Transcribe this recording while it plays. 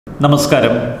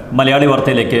നമസ്കാരം. മലയാളി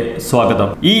വാർത്തയിലേക്ക് സ്വാഗതം.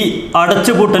 ഈ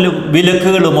അടച്ചുപൂട്ടലും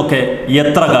വിലക്കുകളുമൊക്കെ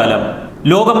എത്ര കാലം?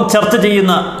 ലോകം ചർച്ച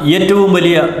ചെയ്യുന്ന ഏറ്റവും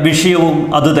വലിയ വിഷയവും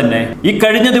അതുതന്നെ. ഈ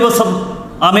കഴിഞ്ഞ ദിവസം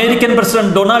അമേരിക്കൻ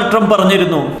പ്രസിഡന്റ് ഡൊണാൾഡ് ട്രംപ്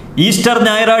പറഞ്ഞിരുന്നു, ഈസ്റ്റർ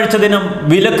ഞായറാഴ്ച ദിനം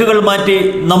വിലക്കുകൾ മാറ്റി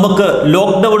നമുക്ക്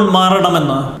ലോക്ക്ഡൌൺ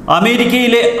മാറണമെന്ന്.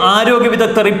 അമേരിക്കയിലെ ആരോഗ്യ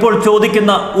വിദഗ്ധർ ഇപ്പോൾ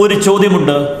ചോദിക്കുന്ന ഒരു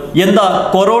ചോദ്യമുണ്ട്. എന്താ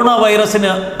കൊറോണ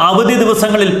വൈറസിന് അവധി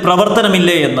ദിവസങ്ങളിൽ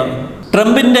പ്രവർത്തനമില്ലേ എന്ന്.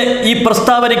 ട്രംപിന്റെ ഈ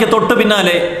പ്രസ്താവനയ്ക്ക് തൊട്ടു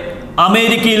പിന്നാലെ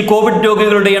അമേരിക്കയിൽ കോവിഡ്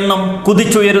രോഗികളുടെ എണ്ണം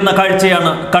കുതിച്ചുയരുന്ന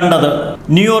കാഴ്ചയാണ് കണ്ടത്.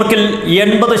 ന്യൂയോർക്കിൽ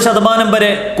 80%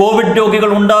 വരെ കോവിഡ് രോഗികൾ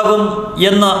ഉണ്ടാകും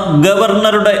എന്ന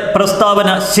ഗവർണറുടെ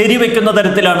പ്രസ്താവന ശരിവെക്കുന്ന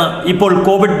തരത്തിലാണ് ഇപ്പോൾ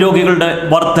കോവിഡ് രോഗികളുടെ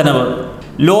വർധനവ്.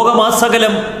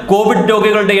 ലോകമാസകലം കോവിഡ്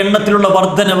രോഗികളുടെ എണ്ണത്തിലുള്ള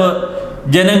വർധനവ്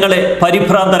ജനങ്ങളെ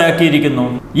പരിഭ്രാന്തരാക്കിയിരിക്കുന്നു.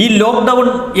 ഈ ലോക്ക്ഡൌൺ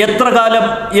എത്ര കാലം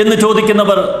എന്ന്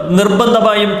ചോദിക്കുന്നവർ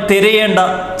നിർബന്ധമായും തിരയേണ്ട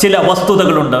ചില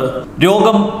വസ്തുതകളുണ്ട്.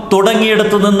 രോഗം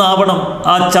തുടങ്ങിയെടുത്തു നിന്നാവണം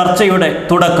ആ ചർച്ചയുടെ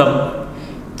തുടക്കം.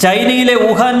 ചൈനയിലെ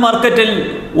വുഹാൻ മാർക്കറ്റിൽ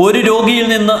ഒരു രോഗിയിൽ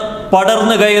നിന്ന്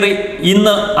പടർന്നു കയറി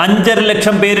ഇന്ന് 5.5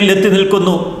 ലക്ഷം പേരിൽ എത്തി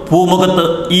നിൽക്കുന്നു ഭൂമുഖത്ത്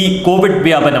ഈ കോവിഡ്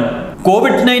വ്യാപനം.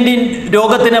 COVID-19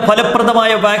 രോഗത്തിന്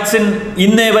ഫലപ്രദമായ വാക്സിൻ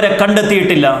ഇന്നേ വരെ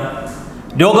കണ്ടെത്തിയിട്ടില്ല.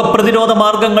 രോഗപ്രതിരോധ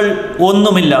മാർഗങ്ങൾ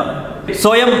ഒന്നുമില്ല.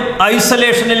 സ്വയം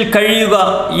ഐസൊലേഷനിൽ കഴിയുക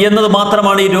എന്നത്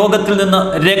മാത്രമാണ് ഈ രോഗത്തിൽ നിന്ന്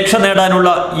രക്ഷ നേടാനുള്ള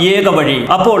ഏക വഴി.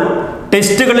 അപ്പോൾ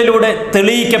ടെസ്റ്റുകളിലൂടെ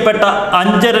തെളിയിക്കപ്പെട്ട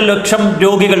 5.5 ലക്ഷം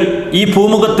രോഗികൾ ഈ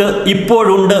ഭൂമുഖത്ത്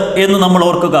ഇപ്പോഴുണ്ട് എന്ന് നമ്മൾ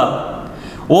ഓർക്കുക.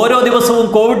 ഓരോ ദിവസവും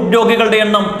കോവിഡ് രോഗികളുടെ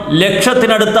എണ്ണം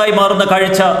ലക്ഷത്തിനടുത്തായി മാറുന്ന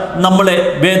കാഴ്ച നമ്മളെ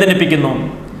വേദനിപ്പിക്കുന്നു.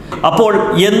 അപ്പോൾ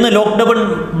എന്ന് ലോക്ക്ഡൌൺ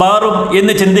മാറും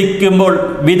എന്ന് ചിന്തിക്കുമ്പോൾ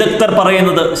വിദഗ്ധർ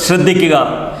പറയുന്നത് ശ്രദ്ധിക്കുക,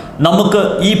 നമുക്ക്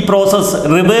ഈ പ്രോസസ്സ്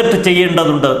റിവേർട്ട്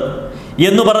ചെയ്യേണ്ടതുണ്ട്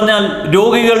എന്ന് പറഞ്ഞാൽ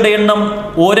രോഗികളുടെ എണ്ണം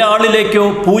ഒരാളിലേക്കോ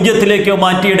 0-ലേക്കോ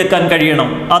മാറ്റിയെടുക്കാൻ കഴിയണം.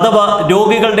 അഥവാ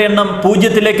രോഗികളുടെ എണ്ണം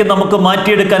 0-ലേക്ക് നമുക്ക്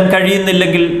മാറ്റിയെടുക്കാൻ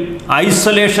കഴിയുന്നില്ലെങ്കിൽ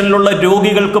ഐസൊലേഷനിലുള്ള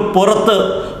രോഗികൾക്ക് പുറത്ത്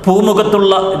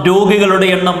ഭൂമുഖത്തുള്ള രോഗികളുടെ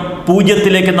എണ്ണം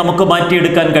 0-ലേക്ക് നമുക്ക്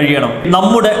മാറ്റിയെടുക്കാൻ കഴിയണം.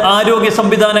 നമ്മുടെ ആരോഗ്യ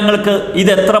സംവിധാനങ്ങൾക്ക്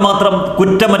ഇത് എത്രമാത്രം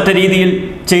കുറ്റമറ്റ രീതിയിൽ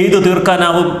ചെയ്തു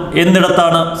തീർക്കാനാവും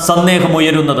എന്നിടത്താണ്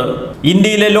സന്ദേഹമുയരുന്നത്.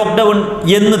 ഇന്ത്യയിലെ ലോക്ക്ഡൌൺ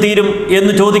എന്ന് തീരും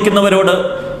എന്ന് ചോദിക്കുന്നവരോട്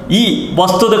ഈ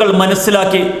വസ്തുതകൾ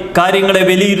മനസ്സിലാക്കി കാര്യങ്ങളെ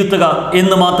വിലയിരുത്തുക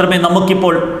എന്ന് മാത്രമേ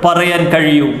നമുക്കിപ്പോൾ പറയാൻ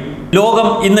കഴിയൂ. ലോകം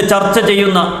ഇന്ന് ചർച്ച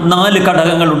ചെയ്യുന്ന 4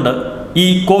 ഘടകങ്ങളുണ്ട് ഈ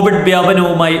കോവിഡ്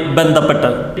വ്യാപനവുമായി ബന്ധപ്പെട്ട്.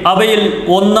 അവയിൽ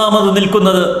ഒന്നാമത്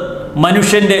നിൽക്കുന്നത്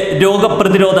മനുഷ്യന്റെ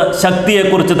രോഗപ്രതിരോധ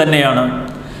ശക്തിയെക്കുറിച്ച് തന്നെയാണ്.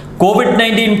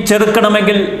 COVID-19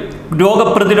 ചെറുക്കണമെങ്കിൽ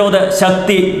രോഗപ്രതിരോധ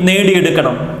ശക്തി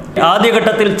നേടിയെടുക്കണം.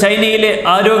 ആദ്യഘട്ടത്തിൽ ചൈനയിലെ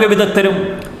ആരോഗ്യ വിദഗ്ധരും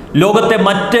ലോകത്തെ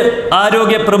മറ്റ്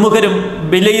ആരോഗ്യ പ്രമുഖരും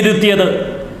വിലയിരുത്തിയത്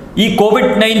ഈ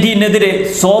COVID-19-നെതിരെ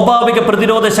സ്വാഭാവിക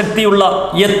പ്രതിരോധ ശക്തിയുള്ള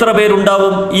എത്ര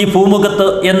പേരുണ്ടാവും ഈ ഭൂമുഖത്ത്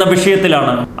എന്ന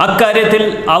വിഷയത്തിലാണ്. അക്കാര്യത്തിൽ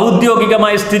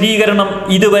ഔദ്യോഗികമായ സ്ഥിരീകരണം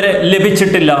ഇതുവരെ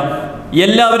ലഭിച്ചിട്ടില്ല.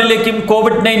 എല്ലാവരിലേക്കും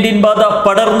COVID-19 ബാധ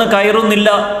പടർന്നു കയറുന്നില്ല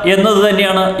എന്നത്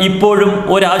തന്നെയാണ് ഇപ്പോഴും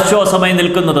ഒരാശ്വാസമായി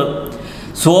നിൽക്കുന്നത്.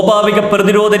 സ്വാഭാവിക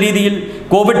പ്രതിരോധ രീതിയിൽ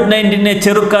COVID-19-നെ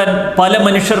ചെറുക്കാൻ പല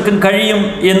മനുഷ്യർക്കും കഴിയും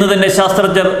എന്ന് തന്നെ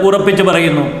ശാസ്ത്രജ്ഞർ ഉറപ്പിച്ചു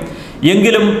പറയുന്നു.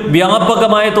 എങ്കിലും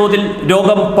വ്യാപകമായ തോതിൽ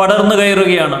രോഗം പടർന്നു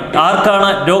കയറുകയാണ്. ആർക്കാണ്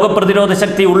രോഗപ്രതിരോധ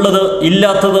ശക്തി ഉള്ളത്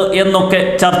ഇല്ലാത്തത് എന്നൊക്കെ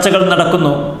ചർച്ചകൾ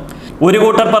നടക്കുന്നു. ഒരു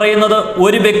കൂട്ടർ പറയുന്നത്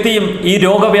ഒരു വ്യക്തിയും ഈ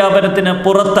രോഗവ്യാപനത്തിന്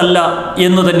പുറത്തല്ല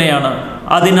എന്ന് തന്നെയാണ്.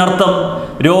 അതിനർത്ഥം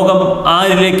രോഗം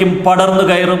ആരിലേക്കും പടർന്നു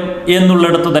കയറും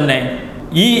എന്നുള്ളിടത്ത് തന്നെ.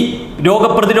 ഈ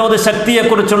രോഗപ്രതിരോധ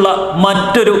ശക്തിയെക്കുറിച്ചുള്ള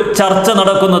മറ്റൊരു ചർച്ച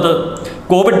നടക്കുന്നത്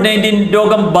COVID-19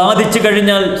 രോഗം ബാധിച്ചു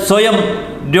കഴിഞ്ഞാൽ സ്വയം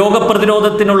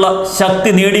രോഗപ്രതിരോധത്തിനുള്ള ശക്തി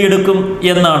നേടിയെടുക്കും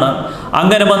എന്നാണ്.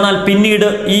 അങ്ങനെ വന്നാൽ പിന്നീട്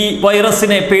ഈ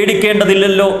വൈറസിനെ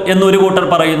പേടിക്കേണ്ടതില്ലല്ലോ എന്നൊരു കൂട്ടർ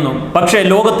പറയുന്നു. പക്ഷേ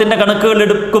ലോകത്തിൻ്റെ കണക്കുകൾ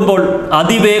എടുക്കുമ്പോൾ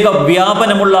അതിവേഗ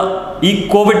വ്യാപനമുള്ള ഈ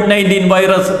COVID-19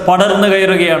 വൈറസ് പടർന്നു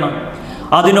കയറുകയാണ്.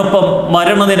 അതിനൊപ്പം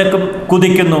മരണനിരക്കും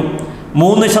കുതിക്കുന്നു.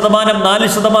 3%,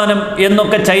 4%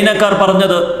 എന്നൊക്കെ ചൈനക്കാർ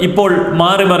പറഞ്ഞത് ഇപ്പോൾ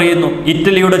മാറി മറിയുന്നു.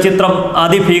 ഇറ്റലിയുടെ ചിത്രം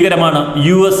അതിഭീകരമാണ്.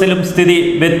 US-ലും സ്ഥിതി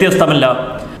വ്യത്യസ്തമല്ല.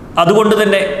 അതുകൊണ്ട്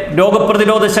തന്നെ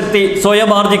രോഗപ്രതിരോധ ശക്തി സ്വയം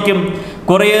ആർജിക്കും.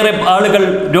 കുറേയേറെ ആളുകൾ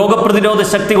രോഗപ്രതിരോധ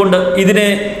ശക്തി കൊണ്ട് ഇതിനെ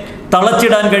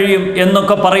തളച്ചിടാൻ കഴിയും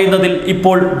എന്നൊക്കെ പറയുന്നതിൽ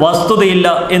ഇപ്പോൾ വസ്തുതയില്ല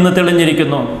എന്ന്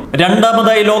തെളിഞ്ഞിരിക്കുന്നു.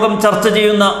 രണ്ടാമതായി ലോകം ചർച്ച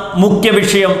ചെയ്യുന്ന മുഖ്യ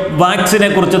വിഷയം വാക്സിനെ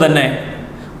കുറിച്ച് തന്നെ.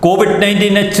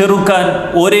 COVID-19-നെ ചെറുക്കാൻ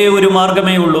ഒരേ ഒരു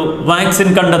മാർഗമേ ഉള്ളൂ, വാക്സിൻ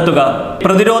കണ്ടെത്തുക.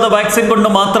 പ്രതിരോധ വാക്സിൻ കൊണ്ട്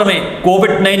മാത്രമേ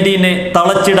COVID-19-നെ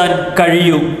തളച്ചിടാൻ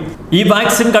കഴിയൂ. ഈ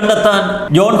വാക്സിൻ കണ്ടെത്താൻ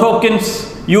ജോൺ ഹോപ്കിൻസ്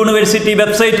യൂണിവേഴ്സിറ്റി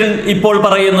വെബ്സൈറ്റിൽ ഇപ്പോൾ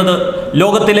പറയുന്നത്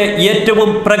ലോകത്തിലെ ഏറ്റവും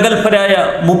പ്രഗത്ഭരായ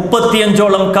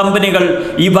 35ഓളം കമ്പനികൾ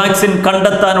ഈ വാക്സിൻ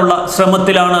കണ്ടെത്താനുള്ള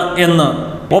ശ്രമത്തിലാണ് എന്ന്.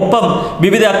 ഒപ്പം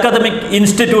വിവിധ അക്കാദമിക്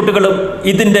ഇൻസ്റ്റിറ്റ്യൂട്ടുകളും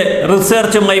ഇതിൻ്റെ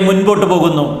റിസർച്ചുമായി മുൻപോട്ട്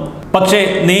പോകുന്നു. പക്ഷേ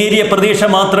നേരിയ പ്രതീക്ഷ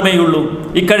മാത്രമേയുള്ളൂ.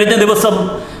 ഇക്കഴിഞ്ഞ ദിവസം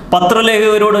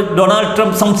പത്രലേഖകരോട് Donald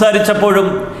Trump സംസാരിച്ചപ്പോഴും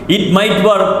it might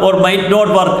work or might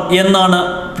not work എന്നാണ്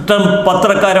ട്രംപ്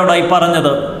പത്രക്കാരോടായി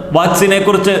പറഞ്ഞത്. വാക്സിനെ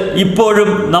കുറിച്ച് ഇപ്പോഴും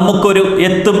നമുക്കൊരു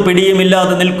എത്തും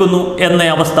പിടിയുമില്ലാതെ നിൽക്കുന്നു എന്ന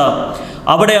അവസ്ഥ.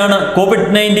 അവിടെയാണ്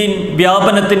COVID-19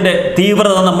 വ്യാപനത്തിൻ്റെ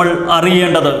തീവ്രത നമ്മൾ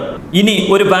അറിയേണ്ടത്. ഇനി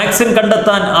ഒരു വാക്സിൻ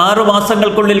കണ്ടെത്താൻ 6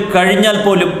 മാസങ്ങൾക്കുള്ളിൽ കഴിഞ്ഞാൽ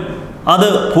പോലും അത്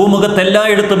ഭൂമുഖത്ത്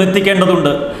എല്ലായിടത്തും എത്തിക്കേണ്ടതുണ്ട്.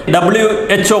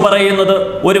 WHO പറയുന്നത്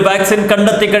ഒരു വാക്സിൻ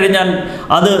കണ്ടെത്തിക്കഴിഞ്ഞാൽ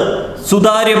അത്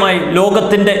സുതാര്യമായി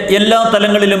ലോകത്തിൻ്റെ എല്ലാ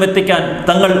തലങ്ങളിലും എത്തിക്കാൻ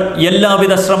തങ്ങൾ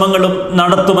എല്ലാവിധ ശ്രമങ്ങളും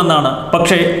നടത്തുമെന്നാണ്.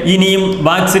 പക്ഷേ ഇനിയും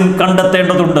വാക്സിൻ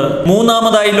കണ്ടെത്തേണ്ടതുണ്ട്.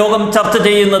 മൂന്നാമതായി ലോകം ചർച്ച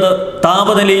ചെയ്യുന്നത്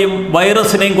താപനിലയും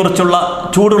വൈറസിനെയും കുറിച്ചുള്ള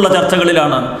ചൂടുള്ള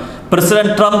ചർച്ചകളിലാണ്.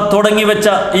 പ്രസിഡന്റ് ട്രംപ് തുടങ്ങിവെച്ച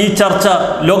ഈ ചർച്ച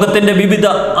ലോകത്തിന്റെ വിവിധ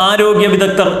ആരോഗ്യ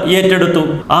വിദഗ്ധർ ഏറ്റെടുത്തു.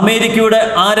 അമേരിക്കയുടെ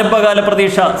ആരംഭകാല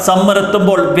പ്രതീക്ഷ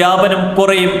സമ്മറെത്തുമ്പോൾ വ്യാപനം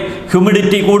കുറയും,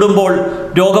 ഹ്യൂമിഡിറ്റി കൂടുമ്പോൾ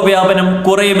രോഗവ്യാപനം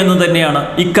കുറയുമെന്ന് തന്നെയാണ്.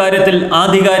 ഇക്കാര്യത്തിൽ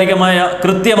ആധികാരികമായ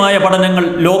കൃത്യമായ പഠനങ്ങൾ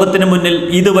ലോകത്തിന് മുന്നിൽ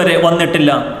ഇതുവരെ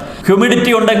വന്നിട്ടില്ല.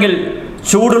 ഹ്യൂമിഡിറ്റി ഉണ്ടെങ്കിൽ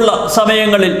ചൂടുള്ള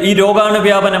സമയങ്ങളിൽ ഈ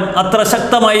രോഗാണുവ്യാപനം അത്ര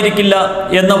ശക്തമായിരിക്കില്ല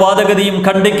എന്ന വാദഗതിയും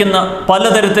ഖണ്ഡിക്കുന്ന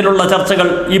പലതരത്തിലുള്ള ചർച്ചകൾ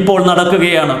ഇപ്പോൾ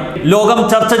നടക്കുകയാണ്. ലോകം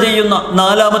ചർച്ച ചെയ്യുന്ന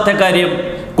നാലാമത്തെ കാര്യം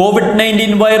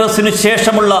COVID-19 വൈറസിന്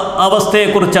ശേഷമുള്ള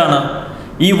അവസ്ഥയെക്കുറിച്ചാണ്.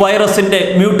 ഈ വൈറസിന്റെ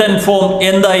മ്യൂട്ടന്റ് ഫോം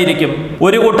എന്തായിരിക്കും?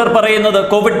 ഒരു കൂട്ടർ പറയുന്നത്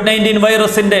COVID-19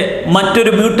 വൈറസിന്റെ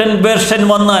മറ്റൊരു മ്യൂട്ടന്റ് വേർഷൻ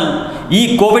വന്നാൽ ഈ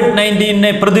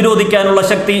COVID-19 പ്രതിരോധിക്കാനുള്ള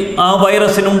ശക്തി ആ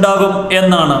വൈറസിനുണ്ടാകും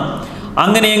എന്നാണ്.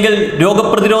 അങ്ങനെയെങ്കിൽ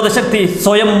രോഗപ്രതിരോധ ശക്തി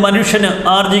സ്വയം മനുഷ്യന്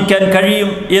ആർജിക്കാൻ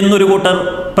കഴിയും എന്നൊരു കൂട്ടർ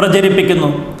പ്രചരിപ്പിക്കുന്നു.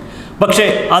 പക്ഷേ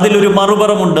അതിലൊരു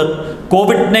മറുപുറമുണ്ട്.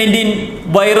 COVID-19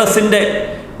 വൈറസിൻ്റെ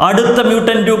അടുത്ത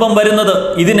മ്യൂട്ടന്റ് രൂപം വരുന്നത്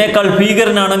ഇതിനേക്കാൾ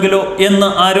ഭീകരനാണെങ്കിലോ എന്ന്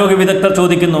ആരോഗ്യ വിദഗ്ധർ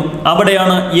ചോദിക്കുന്നു.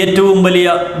 അവിടെയാണ് ഏറ്റവും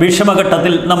വലിയ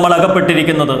വിഷമഘട്ടത്തിൽ നമ്മൾ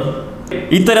അകപ്പെട്ടിരിക്കുന്നത്.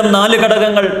 ഇത്തരം 4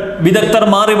 ഘടകങ്ങൾ വിദഗ്ധർ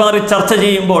മാറി മാറി ചർച്ച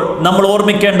ചെയ്യുമ്പോൾ നമ്മൾ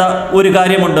ഓർമ്മിക്കേണ്ട ഒരു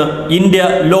കാര്യമുണ്ട്. ഇന്ത്യ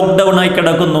ലോക്ക്ഡൗണായി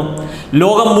കിടക്കുന്നു.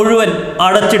 ലോകം മുഴുവൻ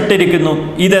അടച്ചിട്ടിരിക്കുന്നു.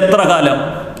 ഇതെത്ര കാലം?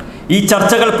 ഈ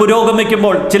ചർച്ചകൾ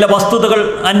പുരോഗമിക്കുമ്പോൾ ചില വസ്തുതകൾ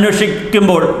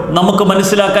അന്വേഷിക്കുമ്പോൾ നമുക്ക്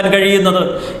മനസ്സിലാക്കാൻ കഴിയുന്നത്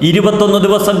 21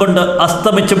 ദിവസം കൊണ്ട്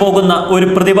അസ്തമിച്ചു പോകുന്ന ഒരു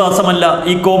പ്രതിഭാസമല്ല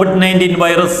ഈ COVID-19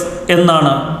 വൈറസ്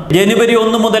എന്നാണ്. ജനുവരി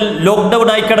 1 മുതൽ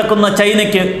ലോക്ക്ഡൗണായി കിടക്കുന്ന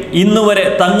ചൈനയ്ക്ക് ഇന്നുവരെ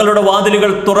തങ്ങളുടെ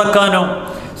വാതിലുകൾ തുറക്കാനോ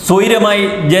സ്വൈരമായി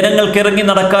ജനങ്ങൾക്ക് ഇറങ്ങി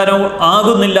നടക്കാനോ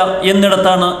ആകുന്നില്ല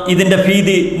എന്നിടത്താണ് ഇതിൻ്റെ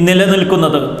ഭീതി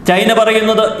നിലനിൽക്കുന്നത്. ചൈന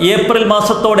പറയുന്നത് ഏപ്രിൽ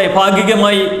മാസത്തോടെ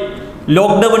ഭാഗികമായി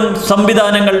ലോക്ക്ഡൗൺ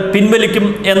സംവിധാനങ്ങൾ പിൻവലിക്കും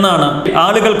എന്നാണ്.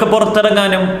 ആളുകൾക്ക്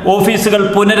പുറത്തിറങ്ങാനും ഓഫീസുകൾ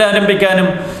പുനരാരംഭിക്കാനും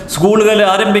സ്കൂളുകൾ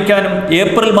ആരംഭിക്കാനും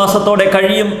ഏപ്രിൽ മാസത്തോടെ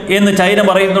കഴിയും എന്ന് ചൈന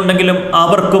പറയുന്നുണ്ടെങ്കിലും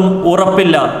അവർക്കും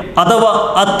ഉറപ്പില്ല. അഥവാ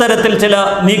അത്തരത്തിൽ ചില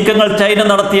നീക്കങ്ങൾ ചൈന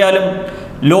നടത്തിയാലും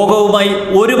ലോകവുമായി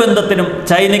ഒരു ബന്ധത്തിനും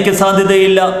ചൈനയ്ക്ക്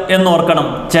സാധ്യതയില്ല എന്നോർക്കണം.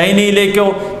 ചൈനയിലേക്കോ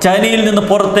ചൈനയിൽ നിന്ന്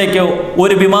പുറത്തേക്കോ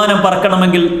ഒരു വിമാനം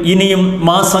പറക്കണമെങ്കിൽ ഇനിയും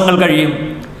മാസങ്ങൾ കഴിയും.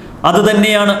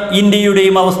 അതുതന്നെയാണ്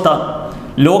ഇന്ത്യയുടെയും അവസ്ഥ.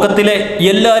 ലോകത്തിലെ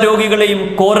എല്ലാ രോഗികളെയും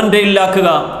ക്വാറന്റൈനിലാക്കുക,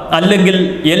 അല്ലെങ്കിൽ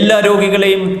എല്ലാ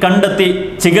രോഗികളെയും കണ്ടെത്തി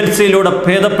ചികിത്സയിലൂടെ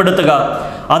ഭേദപ്പെടുത്തുക.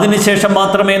 അതിനുശേഷം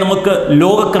മാത്രമേ നമുക്ക്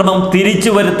ലോകക്രമം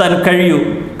തിരിച്ചു വരുത്താൻ കഴിയൂ.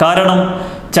 കാരണം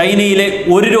ചൈനയിലെ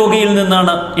ഒരു രോഗിയിൽ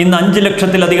നിന്നാണ് ഇന്ന് 5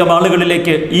 ലക്ഷത്തിലധികം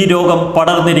ആളുകളിലേക്ക് ഈ രോഗം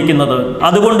പടർന്നിരിക്കുന്നത്.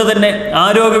 അതുകൊണ്ട് തന്നെ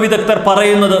ആരോഗ്യ വിദഗ്ധർ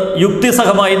പറയുന്നത്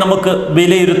യുക്തിസഹമായി നമുക്ക്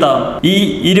വിലയിരുത്താം. ഈ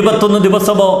 21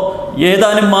 ദിവസമോ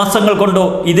ഏതാനും മാസങ്ങൾ കൊണ്ടോ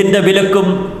ഇതിൻ്റെ വിലക്കും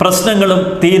പ്രശ്നങ്ങളും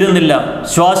തീരുന്നില്ല.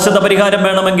 ശാശ്വത പരിഹാരം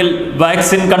വേണമെങ്കിൽ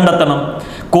വാക്സിൻ കണ്ടെത്തണം.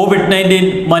 COVID-19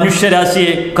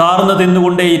 മനുഷ്യരാശിയെ കാർന്നു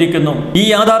തിന്നുകൊണ്ടേയിരിക്കുന്നു. ഈ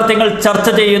യാഥാർത്ഥ്യങ്ങൾ ചർച്ച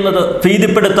ചെയ്യുന്നത്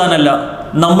ഭീതിപ്പെടുത്താനല്ല,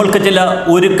 നമ്മൾക്ക് ചില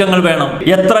ഒരുക്കങ്ങൾ വേണം.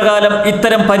 എത്ര കാലം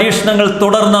ഇത്തരം പരീക്ഷണങ്ങൾ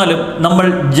തുടർന്നാലും നമ്മൾ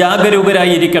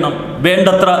ജാഗരൂകരായിരിക്കണം.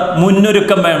 വേണ്ടത്ര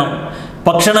മുന്നൊരുക്കം വേണം.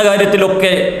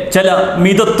 ഭക്ഷണകാര്യത്തിലൊക്കെ ചില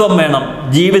മിതത്വം വേണം.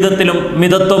 ജീവിതത്തിലും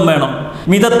മിതത്വം വേണം.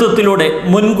 മിതത്വത്തിലൂടെ,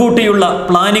 മുൻകൂട്ടിയുള്ള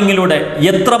പ്ലാനിങ്ങിലൂടെ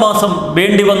എത്ര മാസം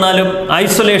വേണ്ടി വന്നാലും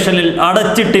ഐസൊലേഷനിൽ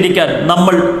അടച്ചിട്ടിരിക്കാൻ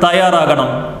നമ്മൾ തയ്യാറാകണം.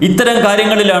 ഇത്തരം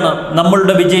കാര്യങ്ങളിലാണ്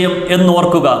നമ്മളുടെ വിജയം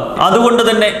എന്നോർക്കുക. അതുകൊണ്ട്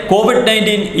തന്നെ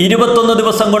COVID-19 21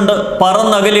 ദിവസം കൊണ്ട്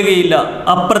പറന്നകലുകയില്ല,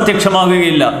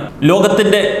 അപ്രത്യക്ഷമാകുകയില്ല.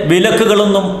 ലോകത്തിന്റെ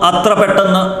വിലക്കുകളൊന്നും അത്ര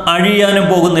പെട്ടെന്ന് അഴിയാനും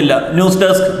പോകുന്നില്ല. ന്യൂസ്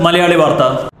ഡെസ്ക് മലയാളി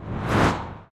വാർത്ത.